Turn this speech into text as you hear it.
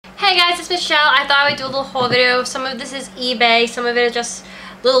Hey guys, it's Michelle. I thought I would do a little haul video. Some of this is eBay, some of it is just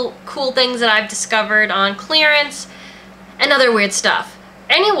little cool things that I've discovered on clearance and other weird stuff.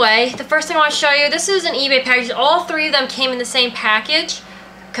 Anyway, the first thing I want to show you, this is an eBay package. All three of them came in the same package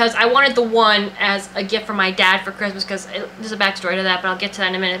because I wanted the one as a gift for my dad for Christmas because there's a backstory to that, but I'll get to that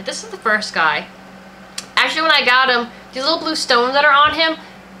in a minute. This is the first guy. Actually, when I got him, these little blue stones that are on him,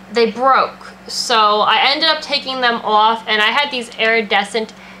 they broke. So I ended up taking them off, and I had these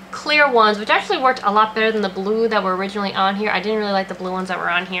iridescent clear ones, which actually worked a lot better than the blue that were originally on here. I didn't really like the blue ones that were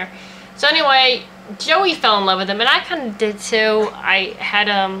on here. So anyway, Joey fell in love with them, and I kind of did too. I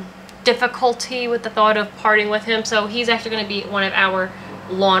had difficulty with the thought of parting with him, so he's actually going to be one of our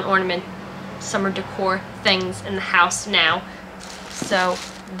lawn ornament summer decor things in the house now. So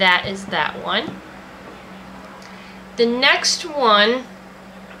that is that one. The next one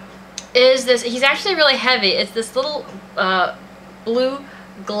is this. He's actually really heavy. It's this little blue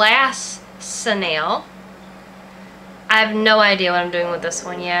glass snail. I have no idea what I'm doing with this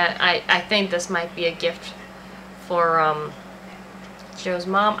one yet. I think this might be a gift for Joe's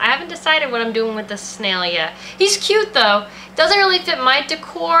mom. I haven't decided what I'm doing with this snail yet. He's cute though. Doesn't really fit my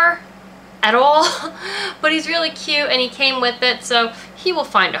decor at all, but he's really cute and he came with it, so he will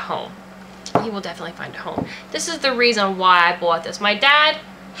find a home. He will definitely find a home. This is the reason why I bought this. My dad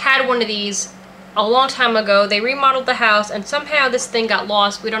had one of these a long time ago. They remodeled the house and somehow this thing got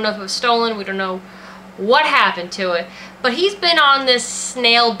lost. We don't know if it was stolen. We don't know what happened to it. But he's been on this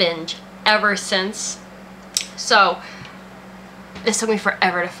snail binge ever since. So this took me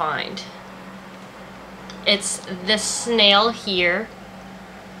forever to find. It's this snail here.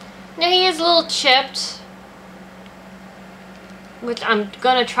 Now he is a little chipped, which I'm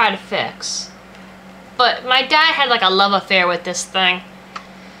gonna try to fix. But my dad had like a love affair with this thing.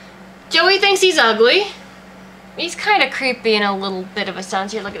 Joey thinks he's ugly. He's kind of creepy in a little bit of a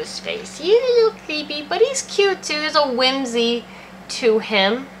sense. Here, look at his face. He's a little creepy, but he's cute too. There's a whimsy to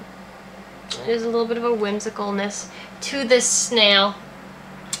him. There's a little bit of a whimsicalness to this snail.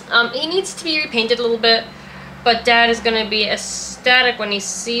 He needs to be repainted a little bit, but Dad is going to be ecstatic when he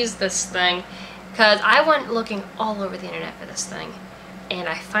sees this thing, because I went looking all over the internet for this thing, and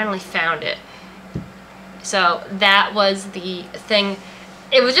I finally found it. So that was the thing.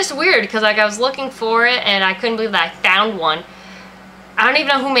 It was just weird because like I was looking for it and I couldn't believe that I found one. I don't even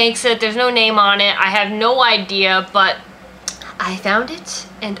know who makes it. There's no name on it. I have no idea, but I found it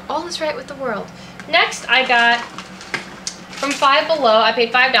and all is right with the world. Next I got from Five Below. I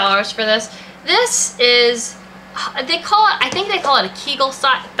paid $5 for this. This is, they call it, I think they call it a Kegel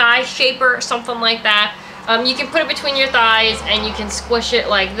thigh shaper or something like that. You can put it between your thighs and you can squish it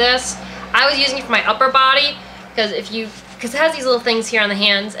like this. I was using it for my upper body because because it has these little things here on the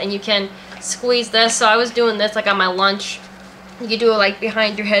hands and you can squeeze this. So I was doing this like on my lunch. You can do it like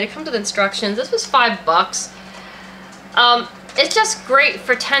behind your head. It comes with instructions. This was $5. It's just great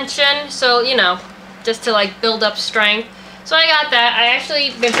for tension. So, you know, just to like build up strength. So I got that. I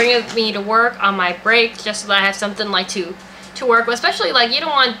actually been bringing it with me to work on my break just so that I have something like to work with. Especially like you don't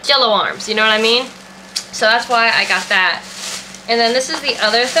want jello arms, you know what I mean? So that's why I got that. And then this is the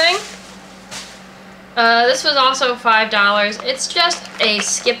other thing. This was also $5. It's just a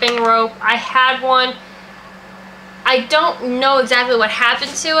skipping rope. I had one. I don't know exactly what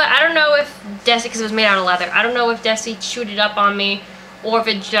happened to it. I don't know if Desi, because it was made out of leather, I don't know if Desi chewed it up on me or if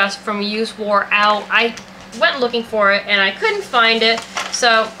it just from use wore out. I went looking for it and I couldn't find it.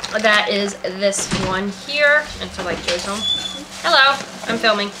 So that is this one here. And so like Joe's home. Hello, I'm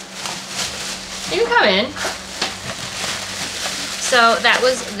filming. You can come in. So that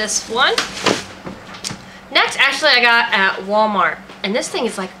was this one. Next, actually, I got at Walmart, and this thing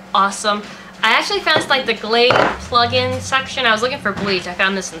is like awesome. I actually found this like the Glade plug-in section. I was looking for bleach. I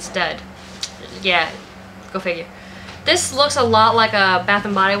found this instead. Yeah, go figure. This looks a lot like a Bath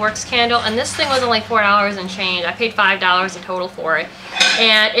 & Body Works candle, and this thing was only $4 and change. I paid $5 in total for it,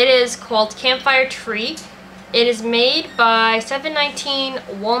 and it is called Campfire Tree. It is made by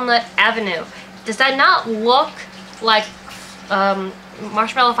 719 Walnut Avenue. Does that not look like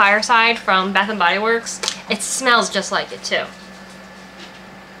Marshmallow Fireside from Bath & Body Works? It smells just like it too.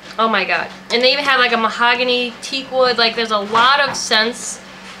 Oh my god. And they even have like a mahogany teak wood. Like there's a lot of scents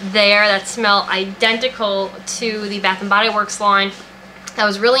there that smell identical to the Bath & Body Works line. I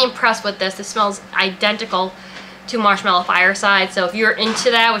was really impressed with this. It smells identical to Marshmallow Fireside. So if you're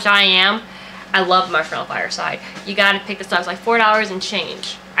into that, which I am, I love Marshmallow Fireside. You gotta pick this up. It's like $4 and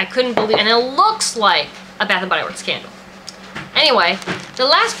change. I couldn't believe it. And it looks like a Bath & Body Works candle. Anyway, the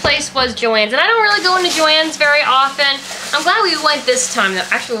last place was Joann's, and I don't really go into Joann's very often. I'm glad we went this time.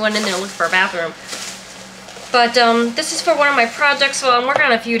 Actually, we went in there to look for a bathroom. But this is for one of my projects, so I'm working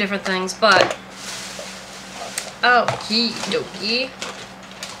on a few different things, but okie dokie.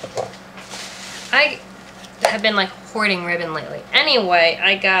 I have been like hoarding ribbon lately. Anyway,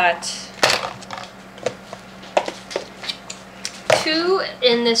 I got 2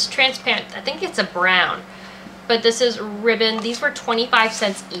 in this transparent, I think it's a brown, but this is ribbon. These were 25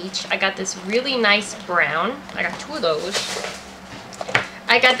 cents each. I got this really nice brown. I got 2 of those.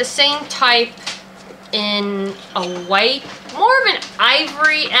 I got the same type in a white, more of an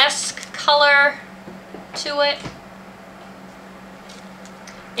ivory-esque color to it.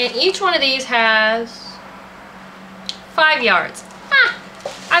 And each one of these has 5 yards.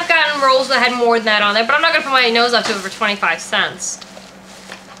 I've gotten rolls that had more than that on there, but I'm not going to put my nose up to it for 25 cents.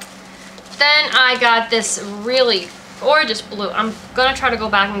 Then I got this really gorgeous blue. I'm going to try to go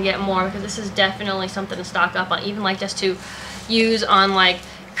back and get more because this is definitely something to stock up on, even like just to use on like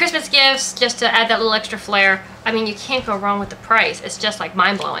Christmas gifts, just to add that little extra flair. I mean, you can't go wrong with the price. It's just like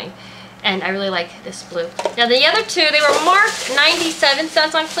mind-blowing. And I really like this blue. Now the other 2, they were marked 97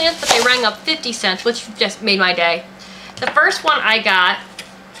 cents on clearance, but they rang up 50 cents, which just made my day. The first one I got,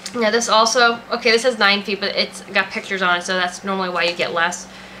 now this also, okay, this has 9 feet, but it's got pictures on it, so that's normally why you get less.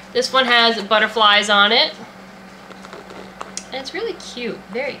 This one has butterflies on it. And it's really cute,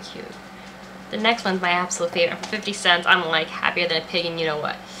 very cute. The next one's my absolute favorite. For 50 cents, I'm like happier than a pig, and you know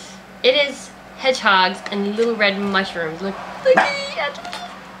what? It is hedgehogs and little red mushrooms. Look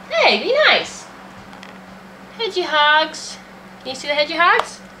hey, be nice. Hedgehogs. Can you see the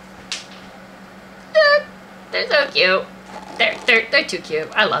hedgehogs? Look, they're so cute. They're too cute.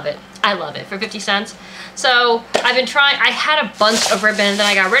 I love it. I love it for 50 cents. So I've been trying. I had a bunch of ribbon, and then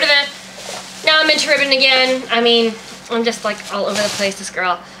I got rid of it. Now I'm into ribbon again. I mean, I'm just like all over the place, this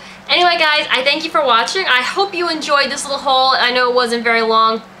girl. Anyway, guys, I thank you for watching. I hope you enjoyed this little haul. I know it wasn't very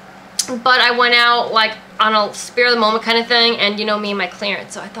long, but I went out like on a spare of the moment kind of thing, and you know me and my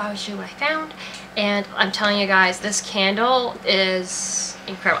clearance, so I thought I would show you what I found. And I'm telling you guys, this candle is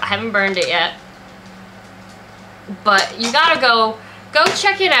incredible. I haven't burned it yet, but you gotta go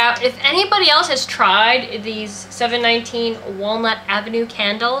check it out. If anybody else has tried these 719 Walnut Avenue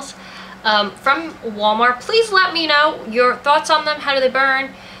candles from Walmart, please let me know your thoughts on them. How do they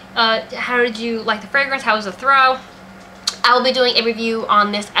burn? How did you like the fragrance? How was the throw? I will be doing a review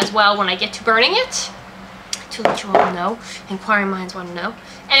on this as well when I get to burning it, to let you all know. Inquiring minds want to know.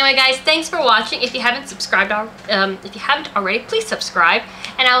 Anyway, guys, thanks for watching. If you haven't subscribed, if you haven't already, please subscribe,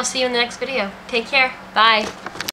 and I will see you in the next video. Take care. Bye.